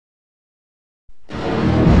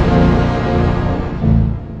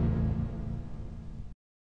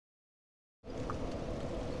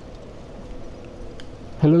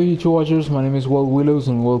Hello YouTube watchers, my name is Walt Willows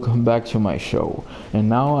and welcome back to my show. And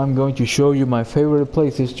now I'm going to show you my favorite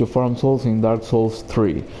places to farm souls in Dark Souls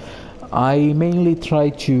 3. I mainly try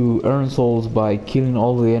to earn souls by killing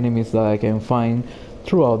all the enemies that I can find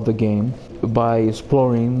throughout the game, by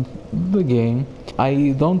exploring the game.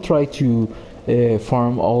 I don't try to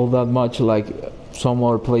farm all that much like some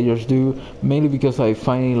other players do, mainly because I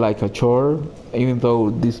find it like a chore, even though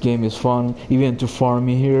this game is fun, even to farm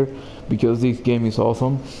in here, because this game is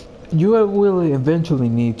awesome. You will eventually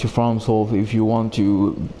need to farm souls if you want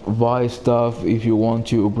to buy stuff, if you want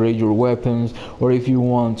to upgrade your weapons, or if you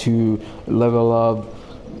want to level up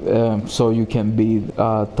so you can beat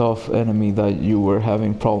a tough enemy that you were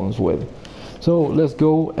having problems with. So let's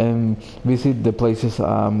go and visit the places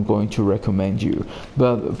I'm going to recommend you.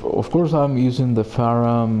 But of course I'm using the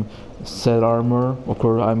Farum set armor. Of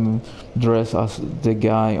course I'm dressed as the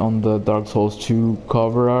guy on the Dark Souls 2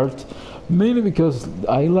 cover art, mainly because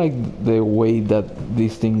I like the way that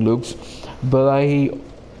this thing looks. But I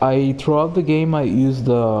throughout the game I use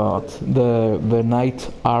the knight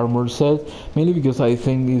armor set, mainly because I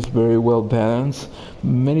think it's very well balanced.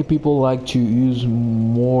 Many people like to use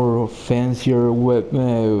more fancier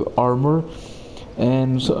armor,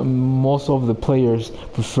 and so most of the players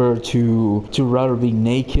prefer to rather be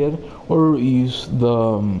naked or use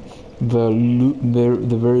the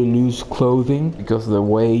very loose clothing because the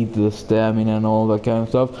weight, the stamina and all that kind of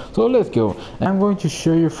stuff. So let's go. I'm going to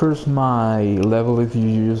show you first my level if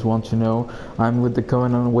you just want to know. I'm with the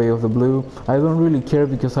Covenant Way of the Blue. I don't really care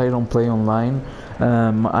because I don't play online.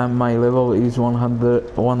 My level is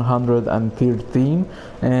 113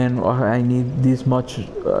 and I need this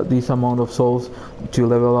amount of souls to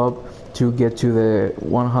level up to get to the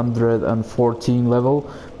 114 level.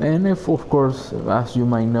 And if of course, as you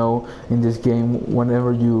might know, in this game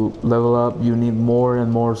whenever you level up you need more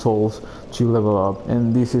and more souls to level up,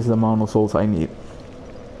 and this is the amount of souls I need,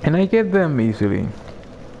 and I get them easily.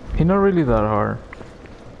 It's not really that hard,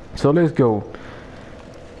 so let's go.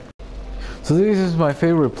 So this is my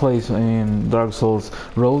favorite place in Dark Souls.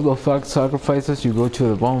 Road of Sacrifices. You go to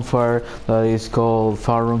the bonfire that is called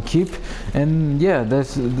Farum Keep, and yeah,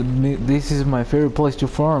 this is my favorite place to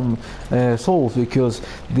farm souls because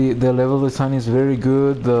the level design is very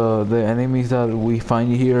good. The enemies that we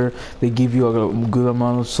find here, they give you a good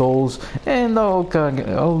amount of souls and all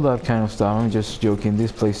that kind of stuff. I'm just joking.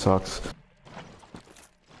 This place sucks.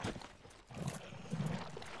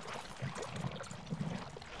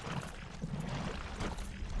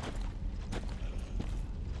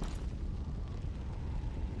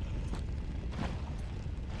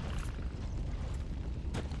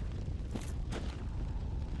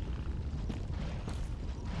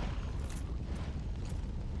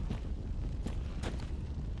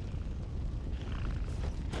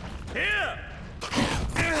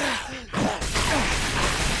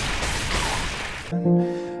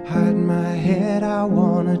 Hide my head, I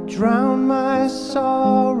wanna drown my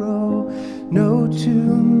sorrow. No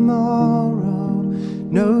tomorrow,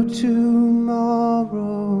 no tomorrow.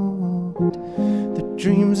 The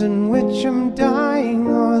dreams in which I'm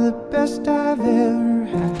dying are the best I've ever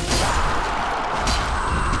had.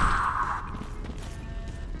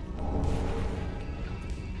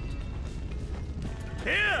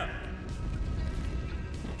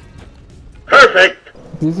 Perfect!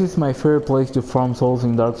 This is my favorite place to farm souls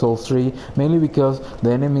in Dark Souls 3, mainly because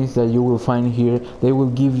the enemies that you will find here, they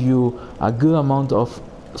will give you a good amount of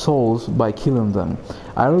souls by killing them.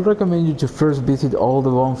 I would recommend you to first visit all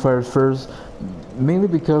the bonfires first, mainly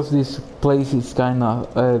because this place is kinda,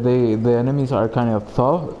 the enemies are kind of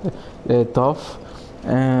tough,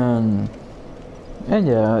 and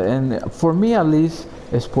yeah, and for me at least,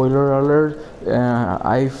 spoiler alert,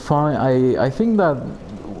 I think that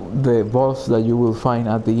the boss that you will find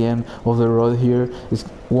at the end of the road here is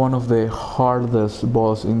one of the hardest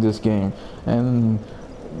boss in this game, and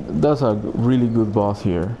that's a really good boss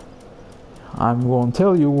here. I won't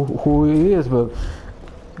tell you who he is, but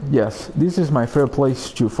yes, this is my favorite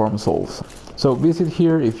place to farm souls. So visit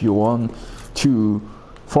here if you want to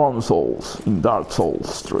farm souls in Dark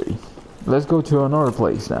Souls 3. Let's go to another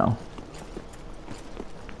place now.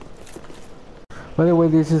 By the way,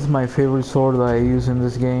 this is my favorite sword that I use in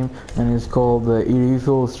this game, and it's called the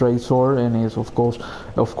Irithel Straight Sword, and it's of course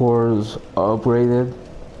upgraded.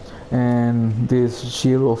 And this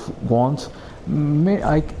Shield of Want,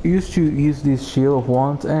 I used to use this Shield of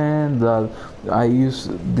Want, and I use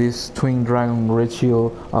this Twin Dragon Red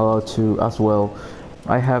Shield a lot too as well.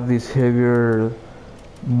 I have these heavier,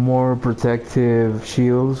 more protective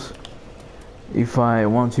shields if I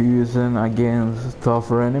want to use them against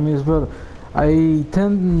tougher enemies, but I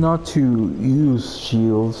tend not to use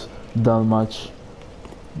shields that much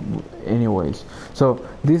anyways. So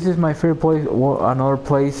this is my favorite place. Well, another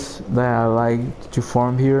place that I like to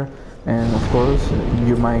farm here, and of course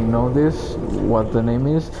you might know this, what the name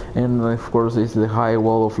is, and of course it's the high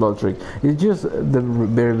wall of Lothric. It's just the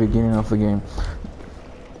very beginning of the game.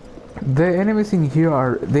 The enemies in here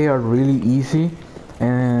are really easy,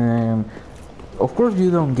 and of course you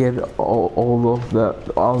don't get all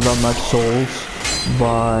that much souls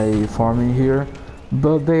by farming here,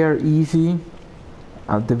 but they are easy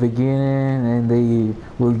at the beginning and they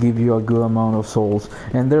will give you a good amount of souls.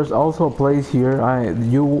 And there's also a place here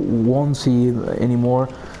you won't see it anymore,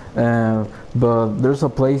 but there's a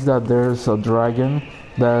place that there's a dragon,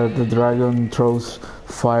 that the dragon throws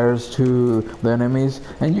fires to the enemies,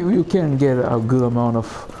 and you can get a good amount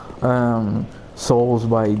of souls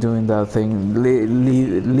by doing that thing.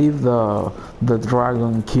 Leave the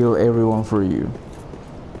dragon kill everyone for you.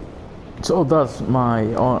 So that's my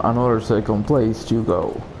another second place to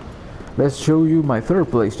go. Let's show you my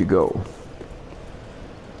third place to go.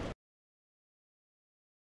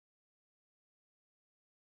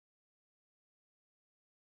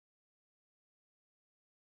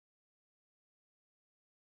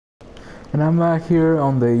 And I'm back here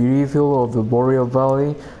on the refill of the Boreal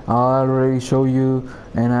Valley. I already show you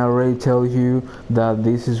and I already tell you that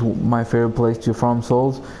this is my favorite place to farm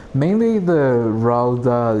souls. Mainly the route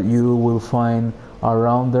that you will find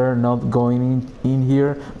around there, not going in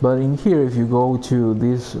here, but in here if you go to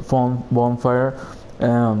this bonfire,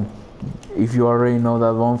 if you already know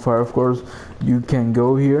that bonfire, of course, you can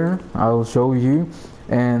go here. I'll show you,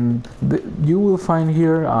 and you will find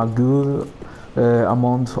here a good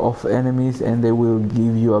amount of enemies, and they will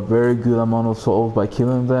give you a very good amount of souls by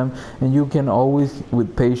killing them. And you can always,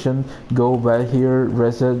 with patience, go back here,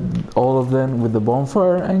 reset all of them with the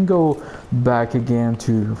bonfire, and go back again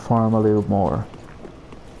to farm a little more.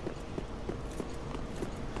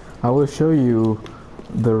 I will show you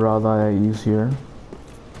the route that I use here.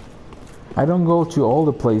 I don't go to all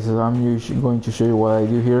the places. I'm usually going to show you what I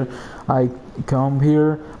do here. I come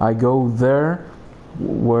here, I go there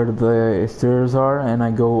where the stairs are, and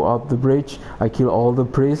I go up the bridge. I kill all the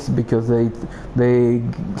priests because they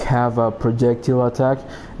have a projectile attack,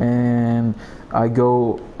 and I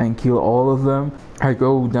go and kill all of them. I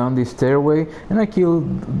go down the stairway and I kill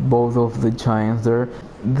both of the giants there.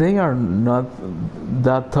 They are not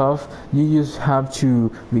that tough. You just have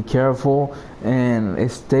to be careful and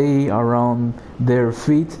stay around their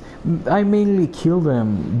feet. I mainly kill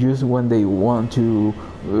them just when they want to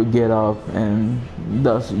get up, and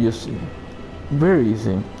that's just very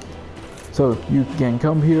easy. So you can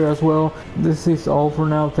come here as well. This is all for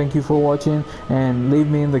now. Thank you for watching, and leave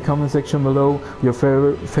me in the comment section below your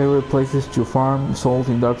favorite places to farm souls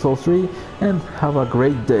in Dark Souls 3, and have a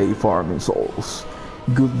great day farming souls.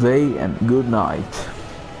 Good day and good night.